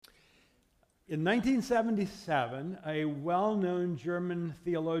In 1977, a well-known German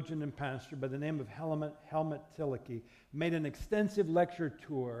theologian and pastor by the name of Helmut Tillich made an extensive lecture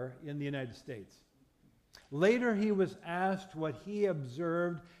tour in the United States. Later, he was asked what he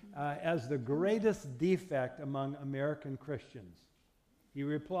observed as the greatest defect among American Christians. He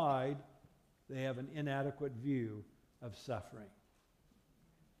replied, "They have an inadequate view of suffering."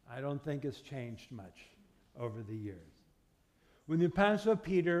 I don't think it's changed much over the years. When the Apostle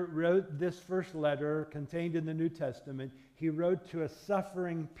Peter wrote this first letter contained in the New Testament, he wrote to a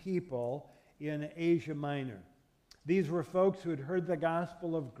suffering people in Asia Minor. These were folks who had heard the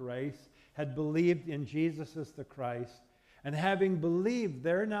gospel of grace, had believed in Jesus as the Christ, and having believed,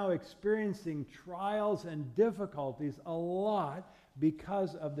 they're now experiencing trials and difficulties a lot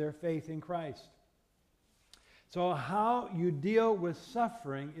because of their faith in Christ. So how you deal with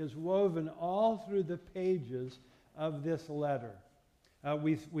suffering is woven all through the pages of this letter.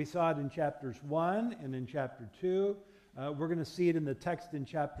 We saw it in chapters 1 and in chapter 2. We're going to see it in the text in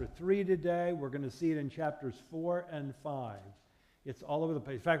chapter 3 today. We're going to see it in chapters 4 and 5. It's all over the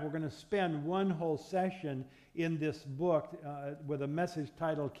place. In fact, we're going to spend one whole session in this book with a message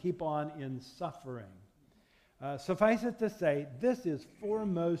titled, "Keep On in Suffering." Suffice it to say, this is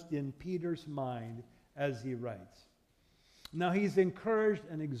foremost in Peter's mind as he writes. Now, he's encouraged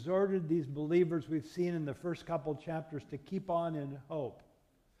and exhorted these believers we've seen in the first couple chapters to keep on in hope,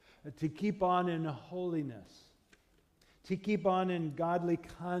 to keep on in holiness, to keep on in godly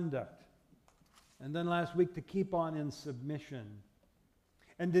conduct, and then last week to keep on in submission.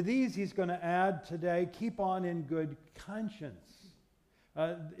 And to these, he's going to add today, keep on in good conscience.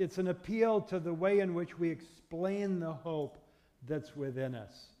 It's an appeal to the way in which we explain the hope that's within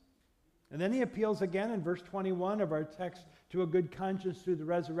us. And then he appeals again in verse 21 of our text to a good conscience through the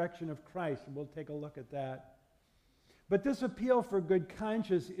resurrection of Christ. And we'll take a look at that. But this appeal for good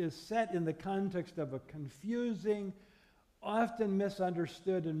conscience is set in the context of a confusing, often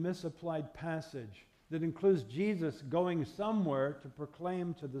misunderstood and misapplied passage that includes Jesus going somewhere to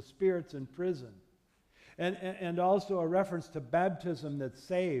proclaim to the spirits in prison. And also a reference to baptism that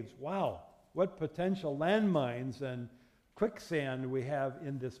saves. Wow, what potential landmines and quicksand we have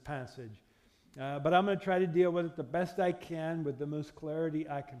in this passage. But I'm going to try to deal with it the best I can with the most clarity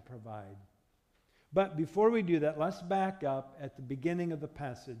I can provide. But before we do that, let's back up at the beginning of the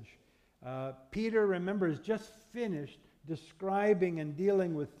passage. Peter, remember, has just finished describing and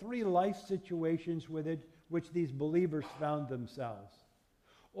dealing with 3 life situations which these believers found themselves,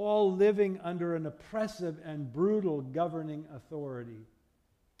 all living under an oppressive and brutal governing authority.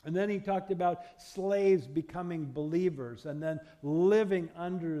 And then he talked about slaves becoming believers and then living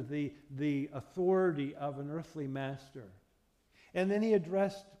under the authority of an earthly master. And then he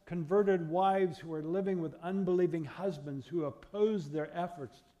addressed converted wives who are living with unbelieving husbands who oppose their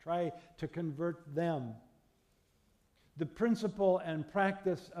efforts to try to convert them. The principle and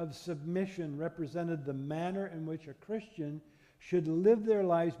practice of submission represented the manner in which a Christian should live their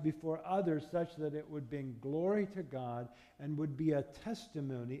lives before others such that it would bring glory to God and would be a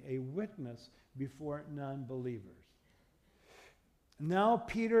testimony, a witness before non-believers. Now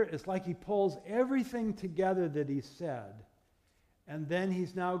Peter, it's like he pulls everything together that he said, and then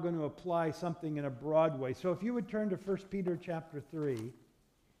he's now going to apply something in a broad way. So if you would turn to 1 Peter chapter 3,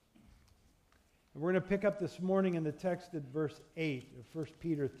 we're going to pick up this morning in the text at verse 8 of 1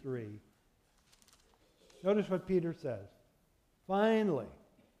 Peter 3. Notice what Peter says. Finally,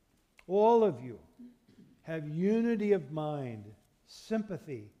 all of you have unity of mind,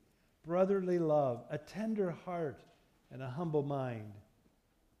 sympathy, brotherly love, a tender heart, and a humble mind.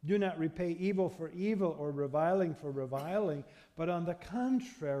 Do not repay evil for evil or reviling for reviling, but on the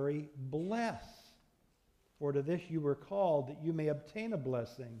contrary, bless. For to this you were called, that you may obtain a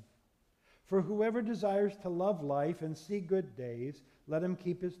blessing. For whoever desires to love life and see good days, let him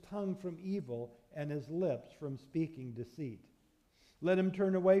keep his tongue from evil and his lips from speaking deceit. Let him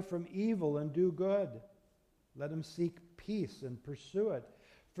turn away from evil and do good. Let him seek peace and pursue it.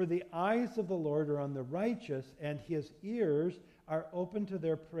 For the eyes of the Lord are on the righteous, and his ears are open to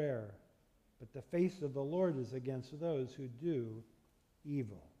their prayer. But the face of the Lord is against those who do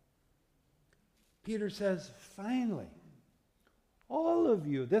evil. Peter says, finally, all of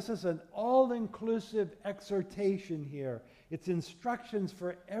you, this is an all-inclusive exhortation here. It's instructions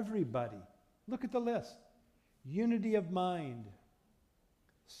for everybody. Look at the list. Unity of mind.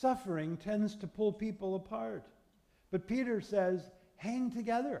 Suffering tends to pull people apart. But Peter says, hang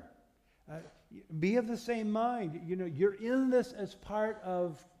together. Be of the same mind. You know, you're in this as part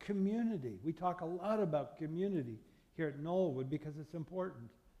of community. We talk a lot about community here at Knollwood because it's important.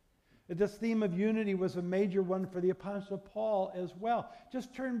 This theme of unity was a major one for the Apostle Paul as well.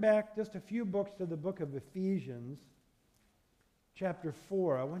 Just turn back just a few books to the book of Ephesians, chapter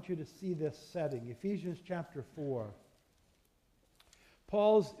 4. I want you to see this setting. Ephesians chapter 4.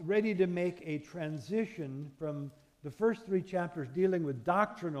 Paul's ready to make a transition from the first 3 chapters dealing with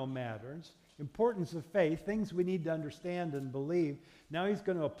doctrinal matters, importance of faith, things we need to understand and believe. Now he's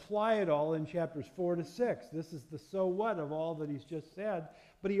going to apply it all in chapters 4 to 6. This is the so what of all that he's just said.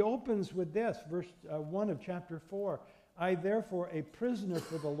 But he opens with this, verse 1 of chapter 4. I, therefore, a prisoner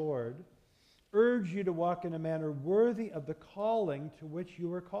for the Lord, urge you to walk in a manner worthy of the calling to which you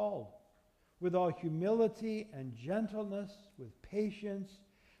were called, with all humility and gentleness, with patience,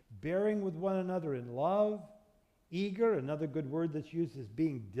 bearing with one another in love, eager, another good word that's used is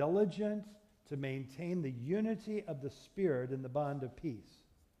being diligent, to maintain the unity of the Spirit in the bond of peace.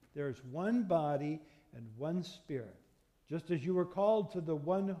 There is one body and one Spirit, just as you were called to the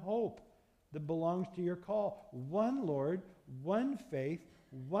one hope that belongs to your call. One Lord, one faith,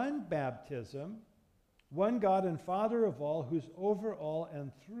 one baptism, one God and Father of all, who's over all and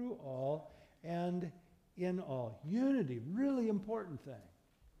through all and in all. Unity, really important thing.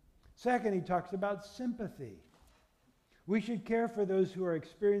 Second, he talks about sympathy. We should care for those who are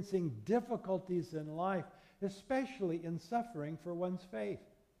experiencing difficulties in life, especially in suffering for one's faith.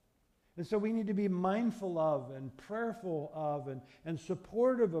 And so we need to be mindful of and prayerful of and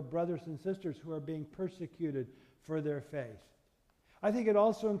supportive of brothers and sisters who are being persecuted for their faith. I think it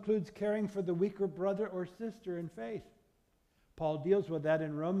also includes caring for the weaker brother or sister in faith. Paul deals with that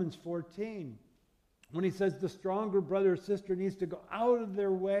in Romans 14 when he says the stronger brother or sister needs to go out of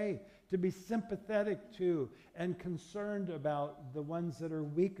their way to be sympathetic to and concerned about the ones that are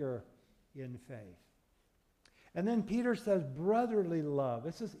weaker in faith. And then Peter says brotherly love.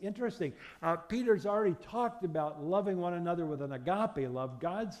 This is interesting. Peter's already talked about loving one another with an agape love,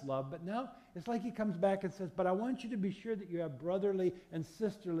 God's love, but now it's like he comes back and says, but I want you to be sure that you have brotherly and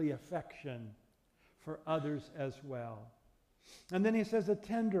sisterly affection for others as well. And then he says a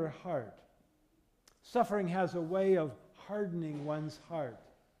tender heart. Suffering has a way of hardening one's heart,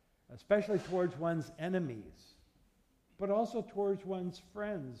 especially towards one's enemies, but also towards one's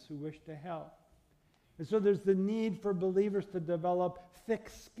friends who wish to help. And so there's the need for believers to develop thick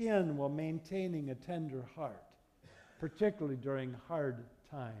skin while maintaining a tender heart, particularly during hard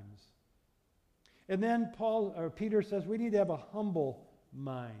times. And then Peter says we need to have a humble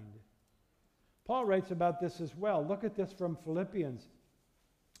mind. Paul writes about this as well. Look at this from Philippians.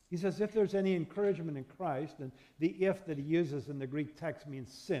 He says, if there's any encouragement in Christ, and the if that he uses in the Greek text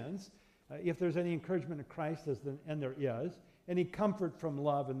means since, if there's any encouragement in Christ, and there is, any comfort from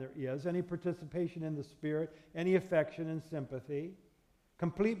love, and there is, any participation in the Spirit, any affection and sympathy,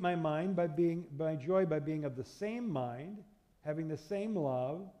 complete my mind by joy by being of the same mind, having the same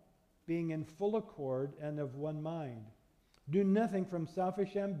love, being in full accord and of one mind. Do nothing from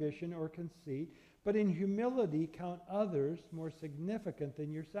selfish ambition or conceit, but in humility count others more significant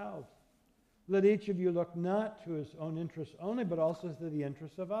than yourselves. Let each of you look not to his own interests only, but also to the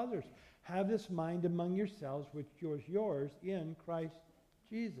interests of others. Have this mind among yourselves, which was yours in Christ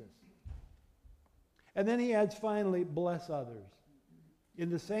Jesus. And then he adds finally, bless others.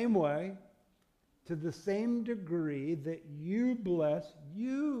 In the same way, to the same degree that you bless,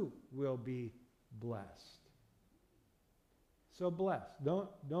 you will be blessed. So bless.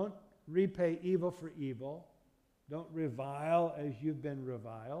 Don't repay evil for evil. Don't revile as you've been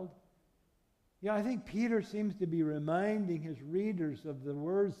reviled. Yeah, I think Peter seems to be reminding his readers of the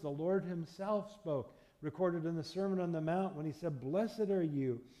words the Lord himself spoke, recorded in the Sermon on the Mount when he said, blessed are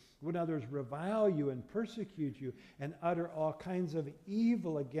you when others revile you and persecute you and utter all kinds of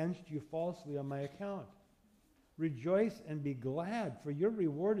evil against you falsely on my account. Rejoice and be glad, for your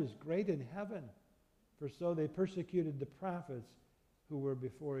reward is great in heaven, for so they persecuted the prophets who were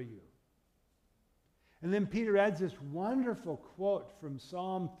before you. And then Peter adds this wonderful quote from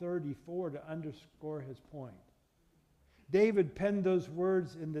Psalm 34 to underscore his point. David penned those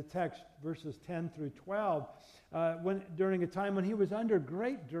words in the text, verses 10 through 12, during a time when he was under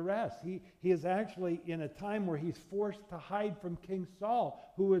great duress. He is actually in a time where he's forced to hide from King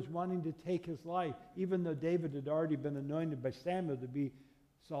Saul, who was wanting to take his life, even though David had already been anointed by Samuel to be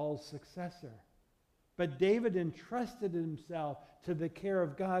Saul's successor. But David entrusted himself to the care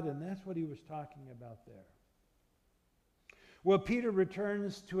of God, and that's what he was talking about there. Well, Peter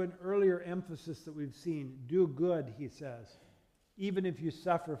returns to an earlier emphasis that we've seen. Do good, he says, even if you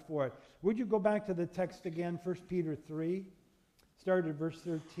suffer for it. Would you go back to the text again, 1 Peter 3? Start at verse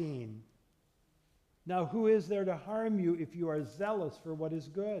 13. Now, who is there to harm you if you are zealous for what is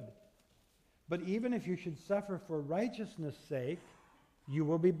good? But even if you should suffer for righteousness' sake, you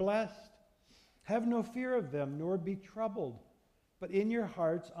will be blessed. Have no fear of them, nor be troubled. But in your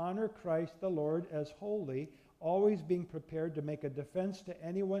hearts honor Christ the Lord as holy, always being prepared to make a defense to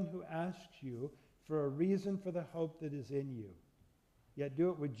anyone who asks you for a reason for the hope that is in you. Yet do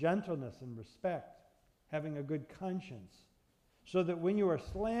it with gentleness and respect, having a good conscience, so that when you are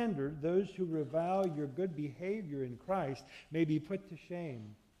slandered, those who revile your good behavior in Christ may be put to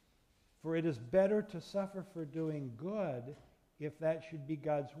shame. For it is better to suffer for doing good, if that should be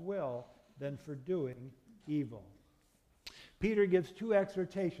God's will, than for doing evil. Peter gives two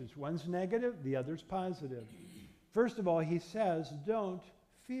exhortations. One's negative, the other's positive. First of all, he says, don't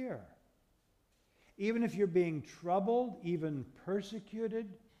fear. Even if you're being troubled, even persecuted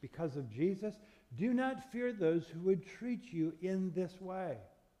because of Jesus, do not fear those who would treat you in this way.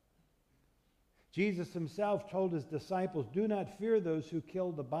 Jesus himself told his disciples, do not fear those who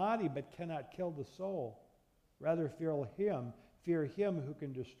kill the body but cannot kill the soul. Rather fear him who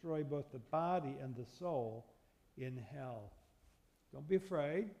can destroy both the body and the soul in hell. Don't be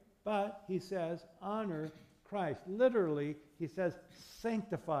afraid, but he says, honor Christ. Literally, he says,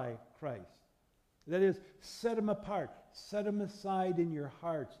 sanctify Christ. That is, set him apart, set him aside in your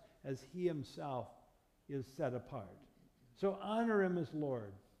hearts as he himself is set apart. So honor him as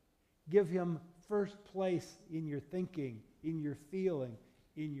Lord. Give him first place in your thinking, in your feeling,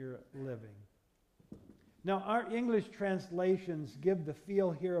 in your living. Now, our English translations give the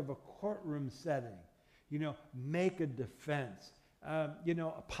feel here of a courtroom setting. Make a defense.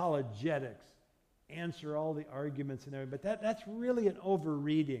 Apologetics. Answer all the arguments and everything. But that's really an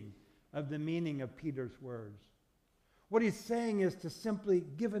over-reading of the meaning of Peter's words. What he's saying is to simply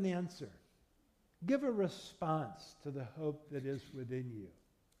give an answer. Give a response to the hope that is within you.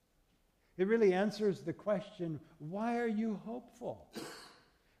 It really answers the question, why are you hopeful?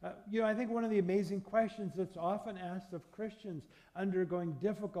 I think one of the amazing questions that's often asked of Christians undergoing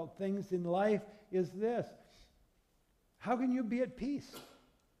difficult things in life is this: how can you be at peace?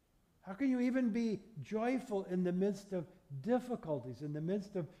 How can you even be joyful in the midst of difficulties, in the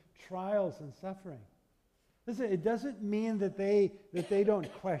midst of trials and suffering? Listen, it doesn't mean that they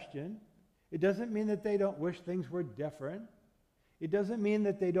don't question. It doesn't mean that they don't wish things were different. It doesn't mean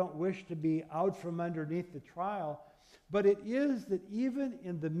that they don't wish to be out from underneath the trial. But it is that even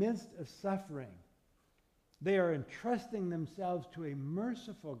in the midst of suffering, they are entrusting themselves to a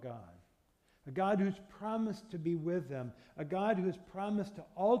merciful God, a God who's promised to be with them, a God who has promised to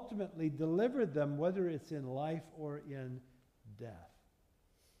ultimately deliver them, whether it's in life or in death.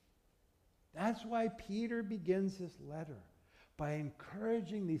 That's why Peter begins his letter by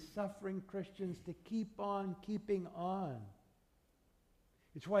encouraging these suffering Christians to keep on keeping on.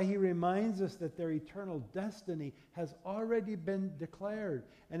 It's why he reminds us that their eternal destiny has already been declared,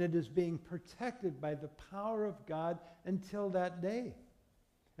 and it is being protected by the power of God until that day.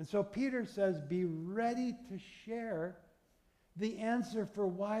 And so Peter says, be ready to share the answer for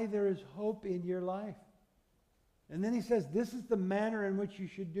why there is hope in your life. And then he says, this is the manner in which you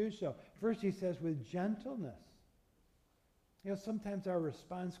should do so. First he says, with gentleness. Sometimes our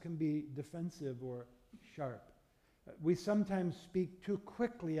response can be defensive or sharp. We sometimes speak too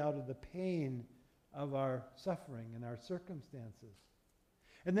quickly out of the pain of our suffering and our circumstances.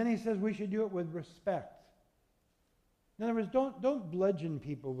 And then he says we should do it with respect. In other words, don't bludgeon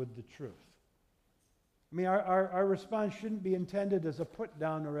people with the truth. Our response shouldn't be intended as a put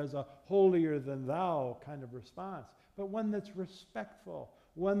down or as a holier than thou kind of response, but one that's respectful,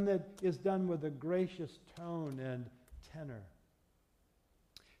 one that is done with a gracious tone and tenor.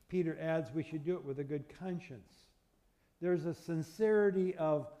 Peter adds we should do it with a good conscience. There's a sincerity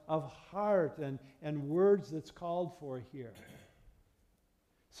of heart and words that's called for here.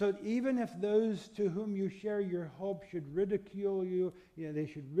 So even if those to whom you share your hope should ridicule you, they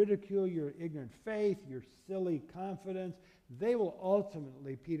should ridicule your ignorant faith, your silly confidence, they will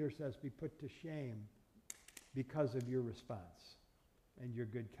ultimately, Peter says, be put to shame because of your response and your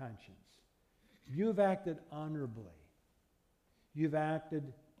good conscience. You've acted honorably. You've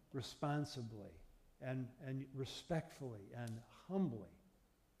acted responsibly and respectfully and humbly.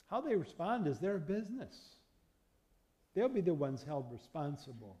 How they respond is their business. They'll be the ones held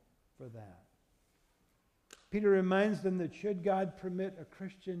responsible for that. Peter reminds them that should God permit a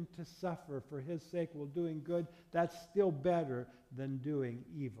Christian to suffer for his sake while doing good, that's still better than doing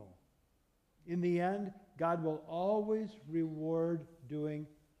evil. In the end, God will always reward doing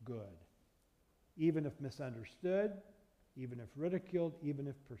good, even if misunderstood, even if ridiculed, even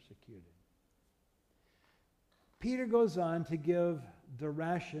if persecuted. Peter goes on to give the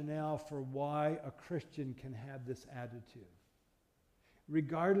rationale for why a Christian can have this attitude.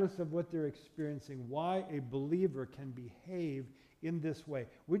 Regardless of what they're experiencing, why a believer can behave in this way.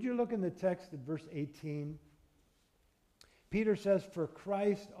 Would you look in the text at verse 18? Peter says, "For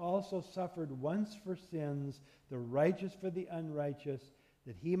Christ also suffered once for sins, the righteous for the unrighteous,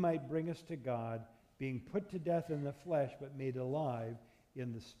 that he might bring us to God, being put to death in the flesh, but made alive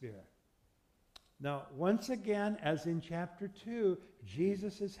in the Spirit." Now, once again, as in chapter 2,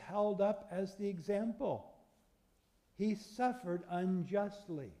 Jesus is held up as the example. He suffered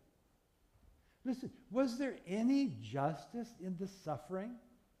unjustly. Listen, was there any justice in the suffering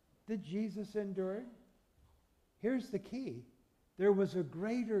that Jesus endured? Here's the key. There was a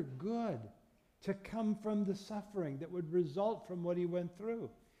greater good to come from the suffering that would result from what he went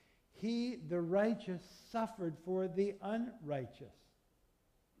through. He, the righteous, suffered for the unrighteous.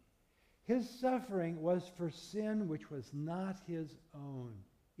 His suffering was for sin which was not his own.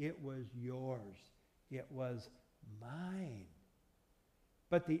 It was yours. It was mine.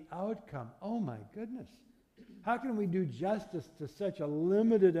 But the outcome, oh my goodness. How can we do justice to such a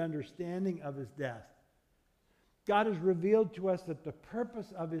limited understanding of his death? God has revealed to us that the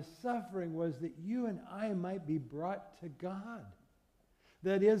purpose of his suffering was that you and I might be brought to God.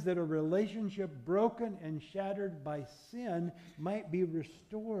 That is, that a relationship broken and shattered by sin might be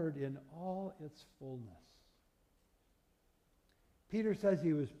restored in all its fullness. Peter says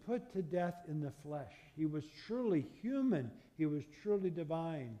he was put to death in the flesh. He was truly human. He was truly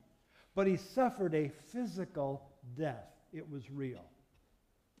divine. But he suffered a physical death. It was real.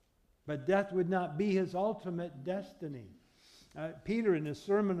 But death would not be his ultimate destiny. Peter, in his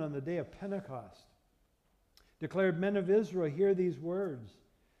sermon on the day of Pentecost, declared, "Men of Israel, hear these words.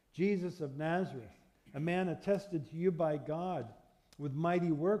 Jesus of Nazareth, a man attested to you by God, with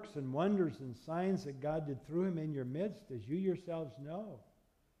mighty works and wonders and signs that God did through him in your midst, as you yourselves know.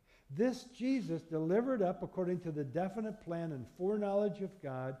 This Jesus, delivered up according to the definite plan and foreknowledge of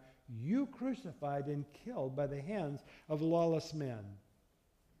God, you crucified and killed by the hands of lawless men.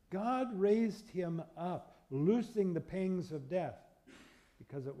 God raised him up, loosing the pangs of death,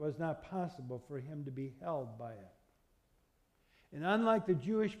 because it was not possible for him to be held by it. And unlike the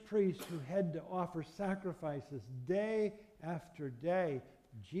Jewish priests who had to offer sacrifices day after day,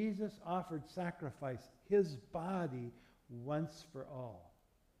 Jesus offered sacrifice, his body, once for all.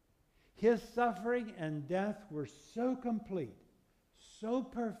 His suffering and death were so complete, so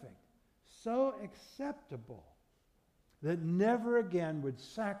perfect, so acceptable, that never again would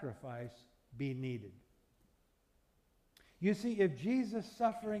sacrifice be needed. You see, if Jesus'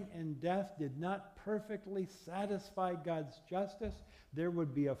 suffering and death did not perfectly satisfy God's justice, there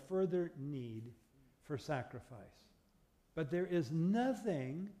would be a further need for sacrifice. But there is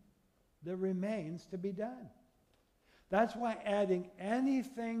nothing that remains to be done. That's why adding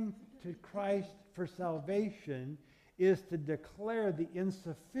anything to Christ for salvation is to declare the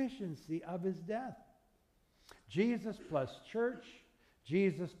insufficiency of his death. Jesus plus church,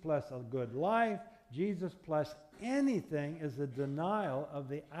 Jesus plus a good life, Jesus plus anything is a denial of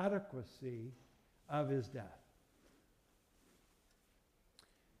the adequacy of his death.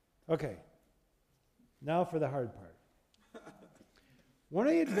 Okay, now for the hard part. One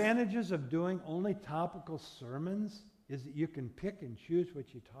of the advantages of doing only topical sermons is that you can pick and choose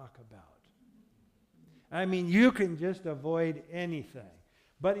what you talk about. I mean, you can just avoid anything.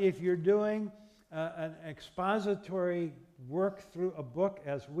 But if you're doing an expository work through a book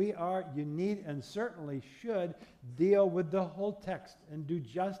as we are, you need and certainly should deal with the whole text and do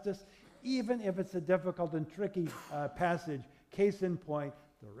justice, even if it's a difficult and tricky passage. Case in point,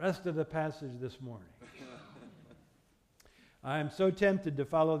 the rest of the passage this morning. I'm so tempted to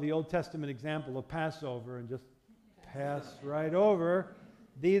follow the Old Testament example of Passover and just pass right over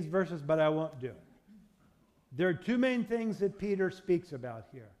these verses, but I won't do it. There are two main things that Peter speaks about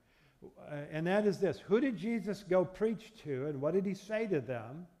here. And that is this: who did Jesus go preach to, and what did he say to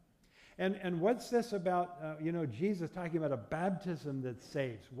them? And what's this about, Jesus talking about a baptism that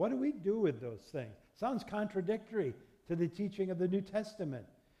saves? What do we do with those things? Sounds contradictory to the teaching of the New Testament.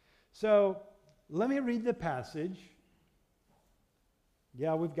 So let me read the passage.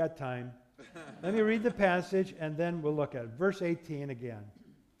 Yeah, we've got time. Let me read the passage, and then we'll look at it. Verse 18 again.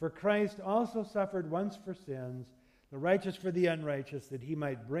 For Christ also suffered once for sins, the righteous for the unrighteous, that he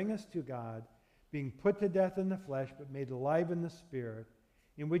might bring us to God, being put to death in the flesh, but made alive in the Spirit,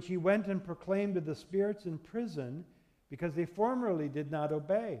 in which he went and proclaimed to the spirits in prison, because they formerly did not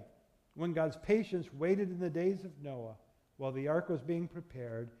obey, when God's patience waited in the days of Noah, while the ark was being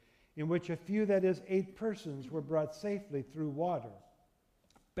prepared, in which a few, that is, 8 persons, were brought safely through water.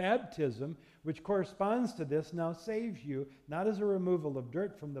 Baptism, which corresponds to this, now saves you, not as a removal of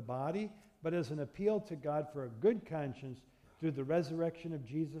dirt from the body, but as an appeal to God for a good conscience through the resurrection of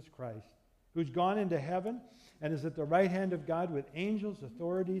Jesus Christ, who's gone into heaven and is at the right hand of God with angels,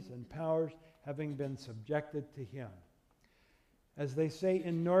 authorities, and powers having been subjected to him. As they say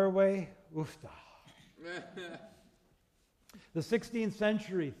in Norway, ufta. The 16th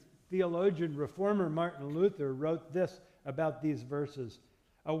century theologian, reformer Martin Luther wrote this about these verses.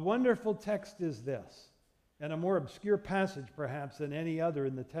 A wonderful text is this, and a more obscure passage perhaps than any other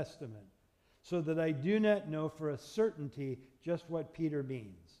in the Testament, so that I do not know for a certainty just what Peter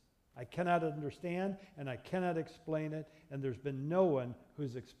means. I cannot understand, and I cannot explain it, and there's been no one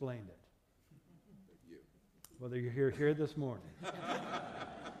who's explained it. Whether you're here this morning.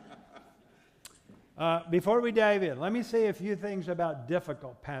 Before we dive in, let me say a few things about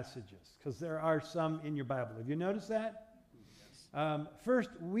difficult passages, because there are some in your Bible. Have you noticed that? First,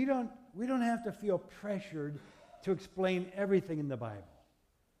 we don't have to feel pressured to explain everything in the Bible.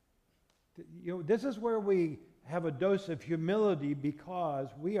 This is where we have a dose of humility, because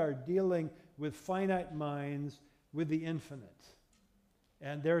we are dealing with finite minds with the infinite.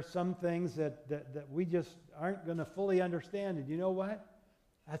 And there are some things that we just aren't going to fully understand. And you know what?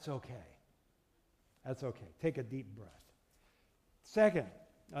 That's okay. That's okay. Take a deep breath. Second,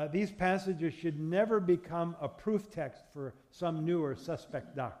 these passages should never become a proof text for some new or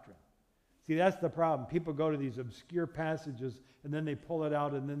suspect doctrine. See, that's the problem. People go to these obscure passages, and then they pull it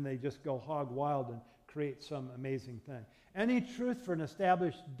out, and then they just go hog wild and create some amazing thing. Any truth for an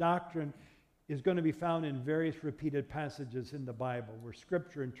established doctrine is going to be found in various repeated passages in the Bible, where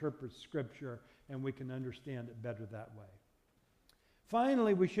Scripture interprets Scripture, and we can understand it better that way.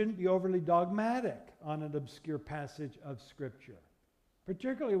 Finally, we shouldn't be overly dogmatic on an obscure passage of Scripture,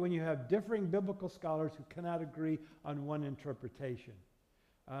 particularly when you have differing biblical scholars who cannot agree on one interpretation.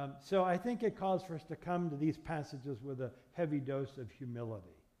 So I think it calls for us to come to these passages with a heavy dose of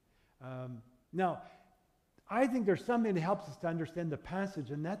humility. Now, I think there's something that helps us to understand the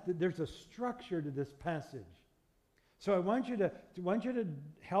passage, and that there's a structure to this passage. So I want you to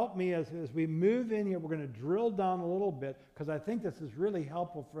help me as we move in here. We're going to drill down a little bit, because I think this is really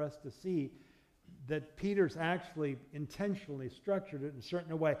helpful for us to see that Peter's actually intentionally structured it in a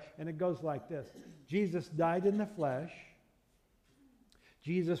certain way. And it goes like this. Jesus died in the flesh.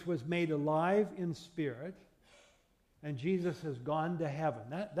 Jesus was made alive in spirit. And Jesus has gone to heaven.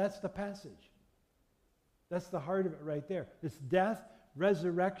 That's the passage. That's the heart of it right there. It's death,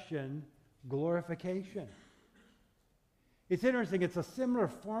 resurrection, glorification. It's interesting. It's a similar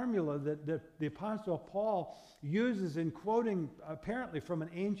formula that the Apostle Paul uses in quoting apparently from an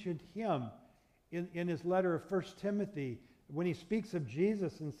ancient hymn in his letter of 1 Timothy, when he speaks of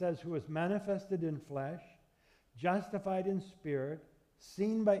Jesus and says, who was manifested in flesh, justified in spirit,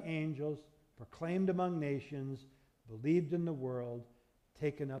 seen by angels, proclaimed among nations, believed in the world,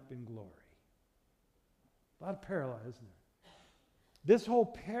 taken up in glory. A lot of parallel, isn't there? This whole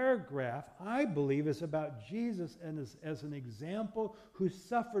paragraph, I believe, is about Jesus and as an example who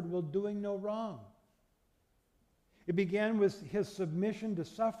suffered while doing no wrong. It began with his submission to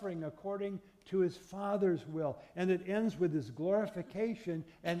suffering according to his Father's will, and it ends with his glorification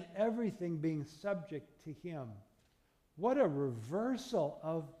and everything being subject to him. What a reversal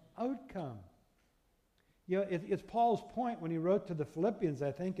of outcome. It's Paul's point when he wrote to the Philippians,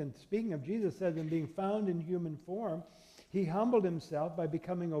 I think, and speaking of Jesus, says, in being found in human form, he humbled himself by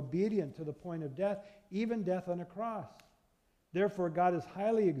becoming obedient to the point of death, even death on a cross. Therefore, God has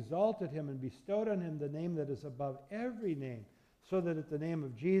highly exalted him and bestowed on him the name that is above every name, so that at the name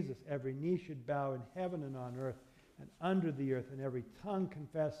of Jesus every knee should bow in heaven and on earth and under the earth, and every tongue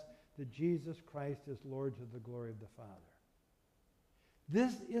confess that Jesus Christ is Lord, to the glory of the Father.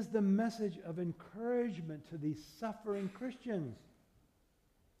 This is the message of encouragement to these suffering Christians.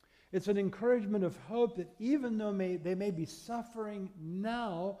 It's an encouragement of hope that even though they may be suffering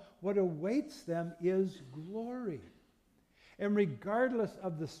now, what awaits them is glory. And regardless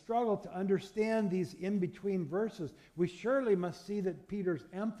of the struggle to understand these in-between verses, we surely must see that Peter's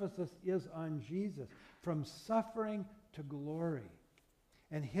emphasis is on Jesus, from suffering to glory.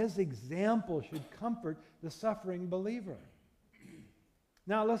 And his example should comfort the suffering believer.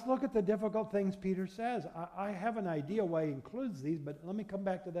 Now, let's look at the difficult things Peter says. I have an idea why he includes these, but let me come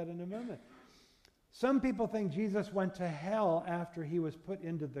back to that in a moment. Some people think Jesus went to hell after he was put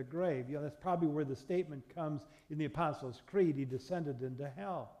into the grave. That's probably where the statement comes in the Apostles' Creed, he descended into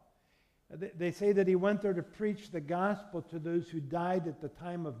hell. They say that he went there to preach the gospel to those who died at the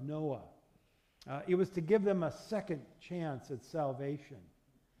time of Noah. It was to give them a second chance at salvation.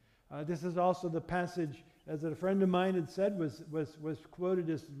 This is also the passage, as a friend of mine had said, was quoted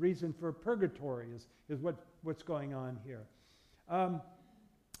as the reason for purgatory, is what's going on here.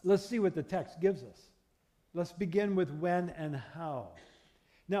 Let's see what the text gives us. Let's begin with when and how.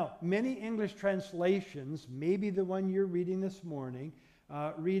 Now, many English translations, maybe the one you're reading this morning,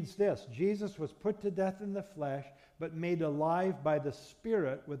 reads this: Jesus was put to death in the flesh, but made alive by the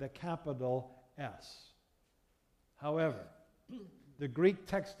Spirit with a capital S. However, the Greek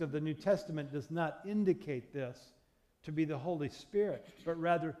text of the New Testament does not indicate this to be the Holy Spirit, but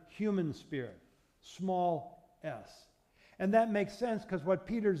rather human spirit, small s. And that makes sense because what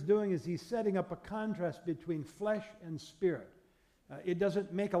Peter's doing is he's setting up a contrast between flesh and spirit. It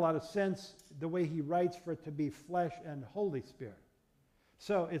doesn't make a lot of sense the way he writes for it to be flesh and Holy Spirit.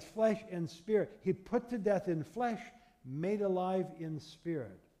 So it's flesh and spirit. He put to death in flesh, made alive in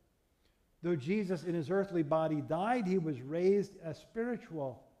spirit. Though Jesus in his earthly body died, he was raised a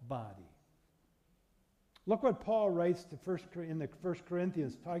spiritual body. Look what Paul writes in the 1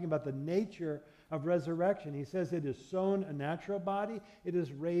 Corinthians, talking about the nature of resurrection. He says it is sown a natural body, it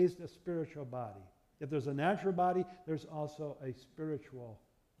is raised a spiritual body. If there's a natural body, there's also a spiritual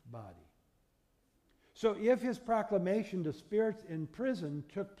body. So if his proclamation to spirits in prison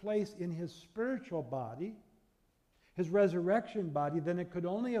took place in his spiritual body, his resurrection body, then it could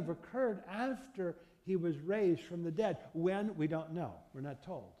only have occurred after he was raised from the dead. When? We don't know. We're not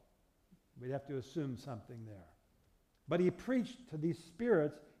told. We'd have to assume something there. But he preached to these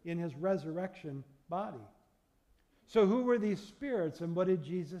spirits in his resurrection body. So who were these spirits and what did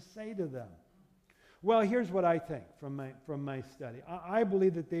Jesus say to them? Well, here's what I think from my study. I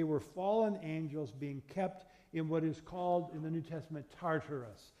believe that they were fallen angels being kept in what is called in the New Testament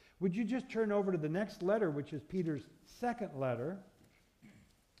Tartarus. Would you just turn over to the next letter, which is Peter's second letter,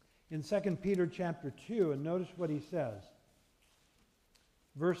 in 2 Peter chapter 2, and notice what he says.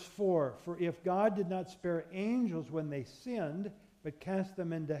 Verse 4, "For if God did not spare angels when they sinned, but cast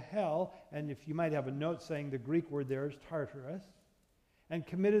them into hell," and if you might have a note saying the Greek word there is Tartarus, "and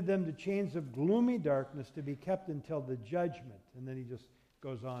committed them to chains of gloomy darkness to be kept until the judgment." And then he just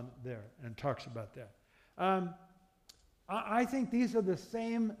goes on there and talks about that. I think these are the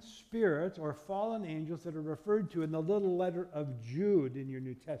same spirits or fallen angels that are referred to in the little letter of Jude in your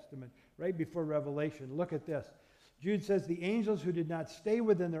New Testament, right before Revelation. Look at this. Jude says, "The angels who did not stay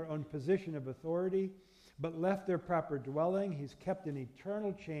within their own position of authority, but left their proper dwelling, he's kept in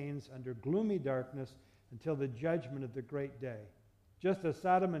eternal chains under gloomy darkness until the judgment of the great day. Just as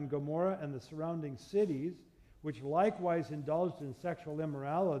Sodom and Gomorrah and the surrounding cities, which likewise indulged in sexual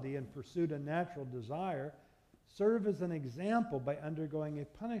immorality and pursued a natural desire, serve as an example by undergoing a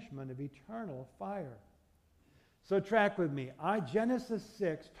punishment of eternal fire." So track with me. Genesis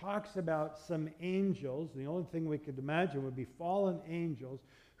 6 talks about some angels. The only thing we could imagine would be fallen angels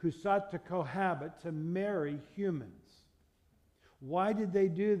who sought to cohabit, to marry humans. Why did they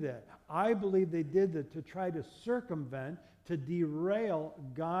do that? I believe they did that to try to circumvent, to derail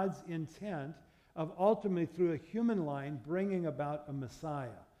God's intent of ultimately through a human line bringing about a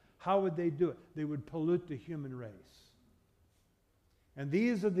Messiah. How would they do it? They would pollute the human race. And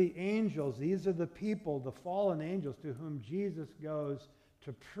these are the angels, these are the people, the fallen angels to whom Jesus goes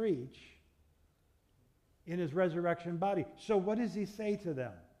to preach in his resurrection body. So what does he say to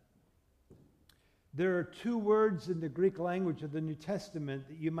them? There are two words in the Greek language of the New Testament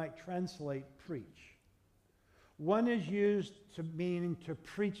that you might translate preach. One is used to mean to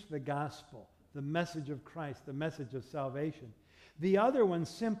preach the gospel, the message of Christ, the message of salvation. The other one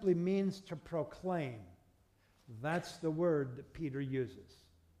simply means to proclaim. That's the word that Peter uses.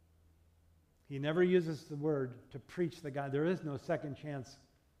 He never uses the word to preach the gospel. There is no second chance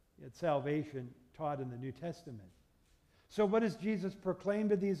at salvation taught in the New Testament. So what does Jesus proclaim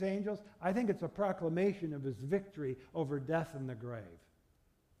to these angels? I think it's a proclamation of his victory over death and the grave.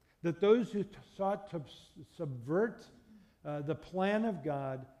 That those who sought to subvert the plan of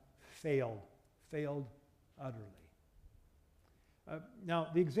God failed utterly. Now,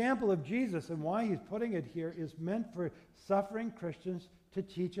 the example of Jesus and why he's putting it here is meant for suffering Christians to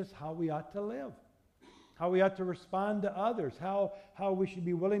teach us how we ought to live, how we ought to respond to others, how we should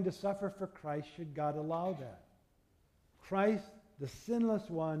be willing to suffer for Christ should God allow that. Christ, the sinless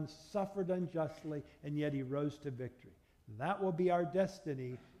one, suffered unjustly, and yet he rose to victory. That will be our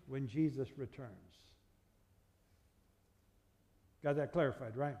destiny when Jesus returns. Got that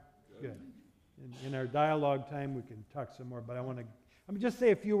clarified, right? Good. In our dialogue time, we can talk some more, but let me just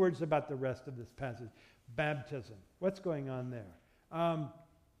say a few words about the rest of this passage. Baptism. What's going on there?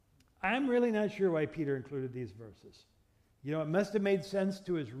 I'm really not sure why Peter included these verses. You know, it must have made sense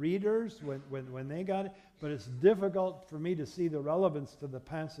to his readers when they got it, but it's difficult for me to see the relevance to the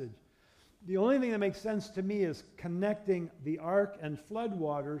passage. The only thing that makes sense to me is connecting the ark and flood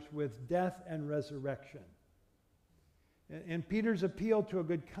waters with death and resurrection. And Peter's appeal to a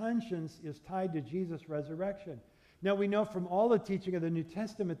good conscience is tied to Jesus' resurrection. Now, we know from all the teaching of the New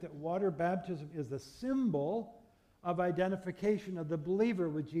Testament that water baptism is the symbol of identification of the believer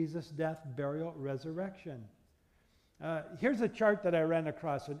with Jesus' death, burial, resurrection. Here's a chart that I ran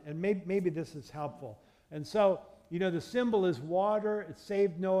across, and maybe this is helpful. And so, the symbol is water. It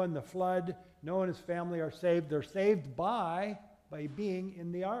saved Noah in the flood. Noah and his family are saved. They're saved by being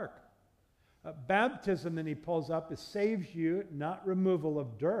in the ark. Baptism, then he pulls up, is saves you, not removal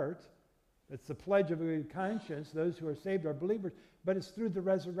of dirt. It's the pledge of a good conscience. Those who are saved are believers. But it's through the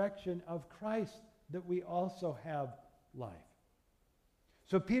resurrection of Christ that we also have life.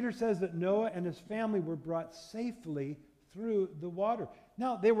 So Peter says that Noah and his family were brought safely through the water.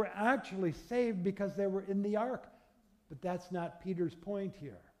 Now, they were actually saved because they were in the ark. But that's not Peter's point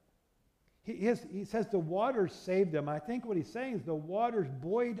here. He says the waters saved them. I think what he's saying is the waters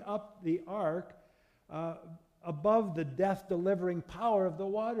buoyed up the ark above the death-delivering power of the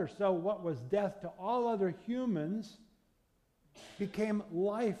water. So what was death to all other humans became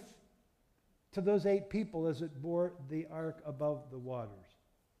life to those 8 people as it bore the ark above the waters.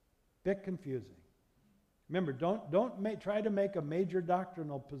 Bit confusing. Remember, don't try to make a major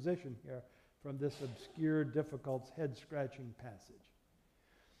doctrinal position here from this obscure, difficult, head-scratching passage.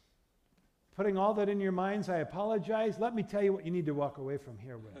 Putting all that in your minds, I apologize. Let me tell you what you need to walk away from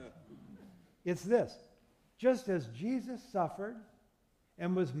here with. It's this. Just as Jesus suffered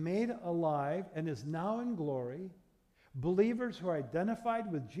and was made alive and is now in glory, believers who are identified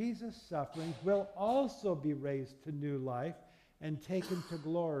with Jesus' sufferings will also be raised to new life and taken to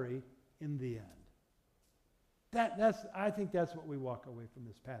glory in the end. I think that's what we walk away from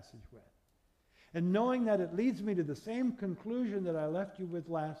this passage with. And knowing that it leads me to the same conclusion that I left you with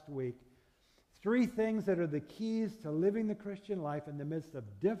last week, 3 things that are the keys to living the Christian life in the midst of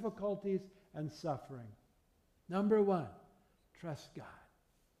difficulties and suffering. Number 1, trust God.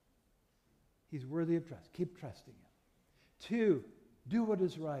 He's worthy of trust. Keep trusting Him. 2, do what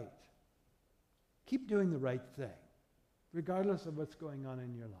is right. Keep doing the right thing, regardless of what's going on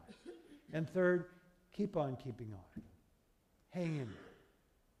in your life. And 3rd, keep on keeping on. Hang in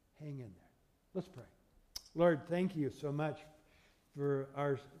there. Hang in there. Let's pray. Lord, thank you so much for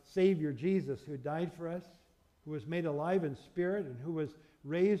our Savior Jesus, who died for us, who was made alive in spirit, and who was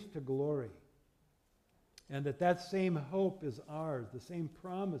raised to glory. And that same hope is ours, the same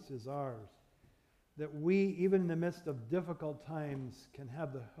promise is ours, that we, even in the midst of difficult times, can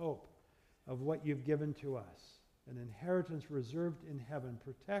have the hope of what you've given to us, an inheritance reserved in heaven,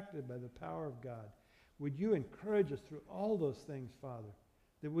 protected by the power of God. Would you encourage us through all those things, Father,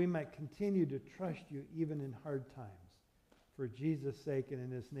 that we might continue to trust you even in hard times. For Jesus' sake and in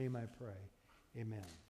his name I pray. Amen.